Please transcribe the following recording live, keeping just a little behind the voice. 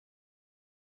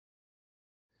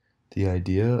The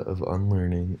idea of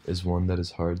unlearning is one that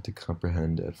is hard to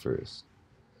comprehend at first.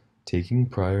 Taking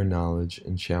prior knowledge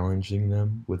and challenging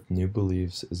them with new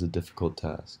beliefs is a difficult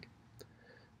task.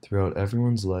 Throughout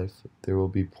everyone's life, there will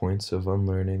be points of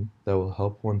unlearning that will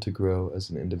help one to grow as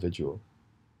an individual.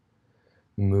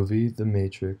 The movie The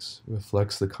Matrix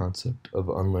reflects the concept of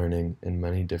unlearning in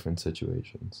many different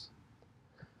situations.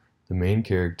 The main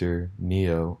character,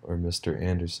 Neo, or Mr.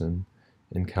 Anderson,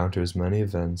 encounters many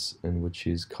events in which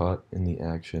he is caught in the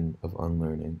action of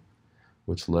unlearning,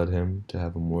 which led him to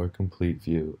have a more complete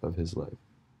view of his life.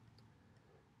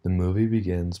 The movie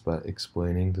begins by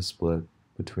explaining the split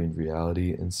between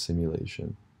reality and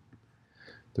simulation.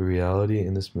 The reality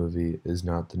in this movie is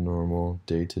not the normal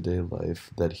day-to-day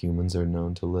life that humans are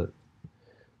known to live,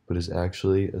 but is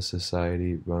actually a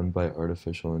society run by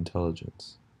artificial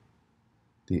intelligence.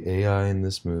 The AI in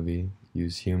this movie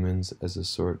use humans as a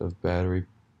sort of battery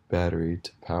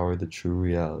to power the true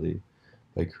reality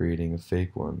by creating a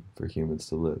fake one for humans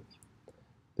to live.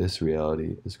 This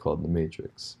reality is called the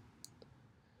Matrix.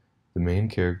 The main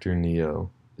character, Neo,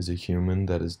 is a human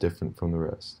that is different from the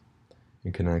rest,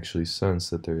 and can actually sense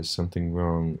that there is something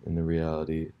wrong in the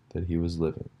reality that he was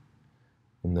living,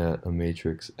 and that a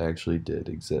Matrix actually did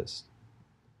exist.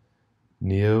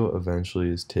 Neo eventually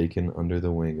is taken under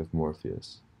the wing of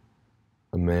Morpheus,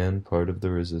 a man part of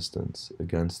the resistance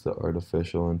against the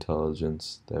artificial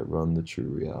intelligence that run the true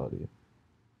reality.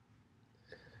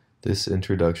 This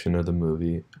introduction of the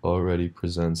movie already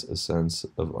presents a sense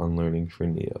of unlearning for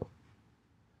Neo.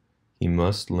 He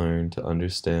must learn to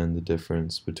understand the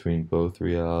difference between both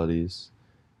realities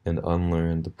and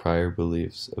unlearn the prior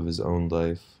beliefs of his own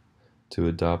life to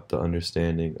adopt the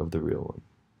understanding of the real one.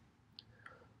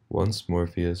 Once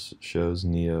Morpheus shows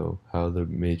Neo how the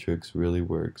Matrix really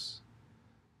works,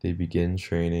 they begin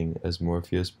training as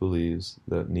Morpheus believes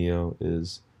that Neo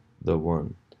is the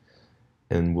One,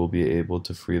 and will be able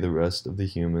to free the rest of the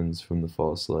humans from the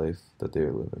false life that they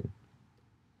are living.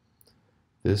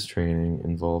 This training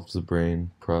involves the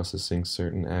brain processing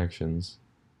certain actions,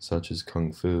 such as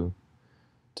Kung Fu,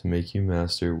 to make you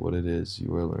master what it is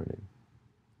you are learning.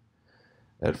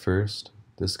 At first,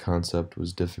 this concept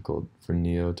was difficult for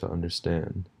Neo to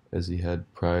understand, as he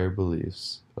had prior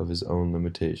beliefs of his own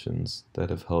limitations that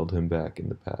have held him back in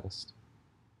the past.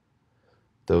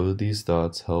 Though these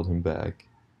thoughts held him back,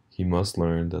 he must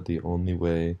learn that the only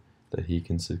way that he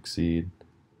can succeed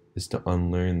is to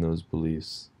unlearn those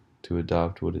beliefs to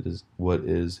adopt what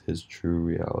is his true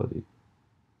reality.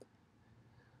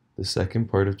 The second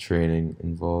part of training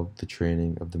involved the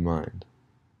training of the mind.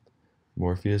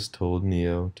 Morpheus told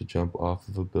Neo to jump off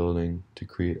of a building to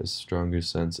create a stronger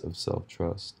sense of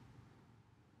self-trust.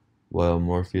 While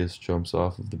Morpheus jumps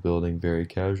off of the building very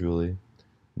casually,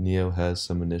 Neo has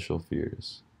some initial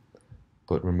fears,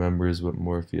 but remembers what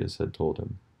Morpheus had told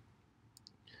him.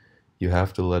 You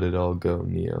have to let it all go,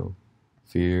 Neo.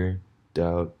 Fear,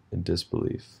 doubt, and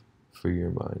disbelief. Free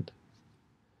your mind.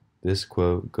 This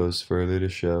quote goes further to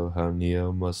show how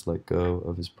Neo must let go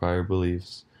of his prior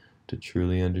beliefs to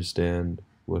truly understand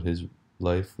what his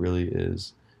life really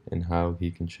is and how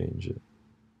he can change it.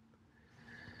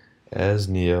 As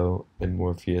Neo and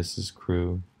Morpheus's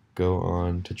crew go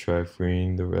on to try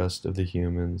freeing the rest of the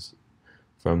humans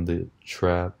from the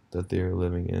trap that they are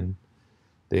living in,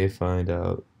 they find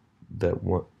out that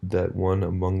one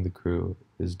among the crew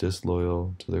is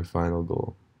disloyal to their final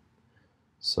goal.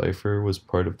 Cypher was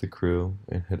part of the crew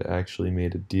and had actually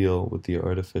made a deal with the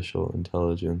artificial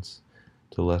intelligence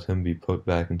to let him be put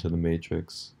back into the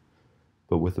Matrix,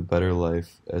 but with a better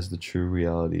life, as the true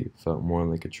reality felt more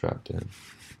like a trap to him.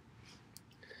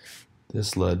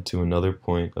 This led to another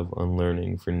point of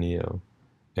unlearning for Neo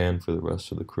and for the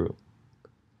rest of the crew.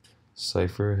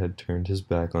 Cypher had turned his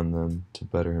back on them to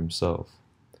better himself,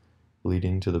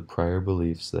 leading to the prior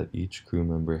beliefs that each crew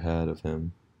member had of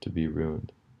him to be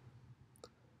ruined.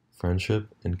 Friendship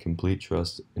and complete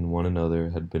trust in one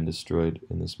another had been destroyed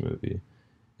in this movie,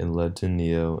 and led to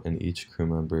Neo and each crew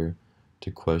member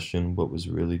to question what was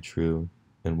really true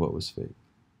and what was fake.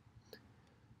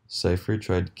 Cypher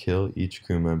tried to kill each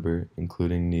crew member,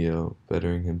 including Neo,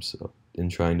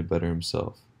 trying to better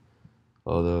himself,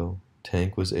 although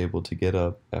Tank was able to get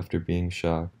up after being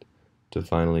shocked to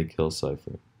finally kill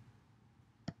Cypher.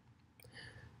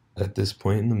 At this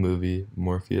point in the movie,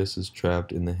 Morpheus is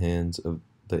trapped in the hands of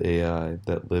the AI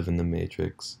that live in the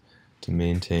Matrix to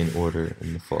maintain order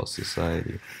in the false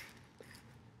society.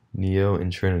 Neo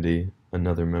and Trinity,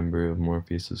 another member of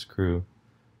Morpheus's crew,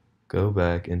 go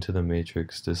back into the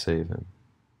Matrix to save him.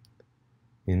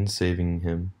 In saving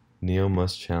him, Neo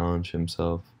must challenge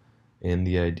himself and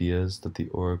the ideas that the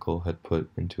Oracle had put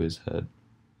into his head.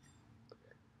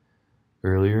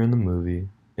 Earlier in the movie,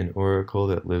 an oracle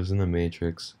that lives in the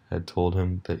Matrix had told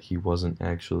him that he wasn't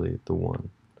actually the one.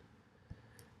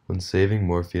 When saving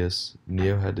Morpheus,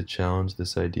 Neo had to challenge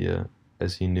this idea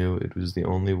as he knew it was the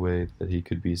only way that he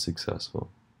could be successful.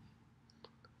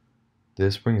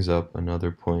 This brings up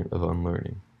another point of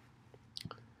unlearning.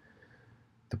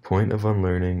 The point of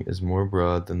unlearning is more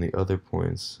broad than the other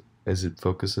points as it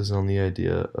focuses on the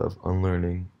idea of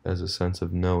unlearning as a sense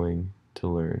of knowing to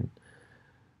learn,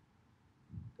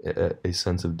 a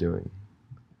sense of doing.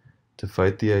 To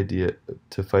fight the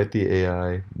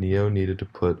AI, Neo needed to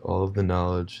put all of the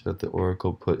knowledge that the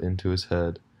Oracle put into his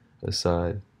head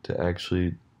aside to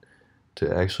actually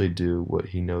do what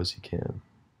he knows he can.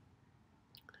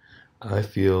 I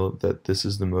feel that this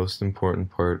is the most important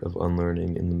part of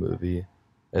unlearning in the movie,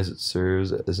 as it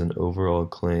serves as an overall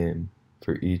claim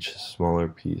for each smaller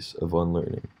piece of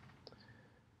unlearning.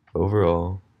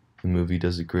 Overall, the movie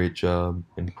does a great job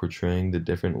in portraying the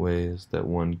different ways that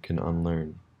one can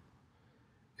unlearn.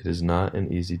 It is not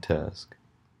an easy task,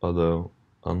 although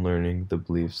unlearning the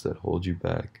beliefs that hold you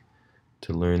back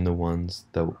to learn the ones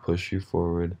that will push you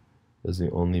forward is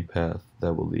the only path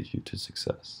that will lead you to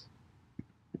success.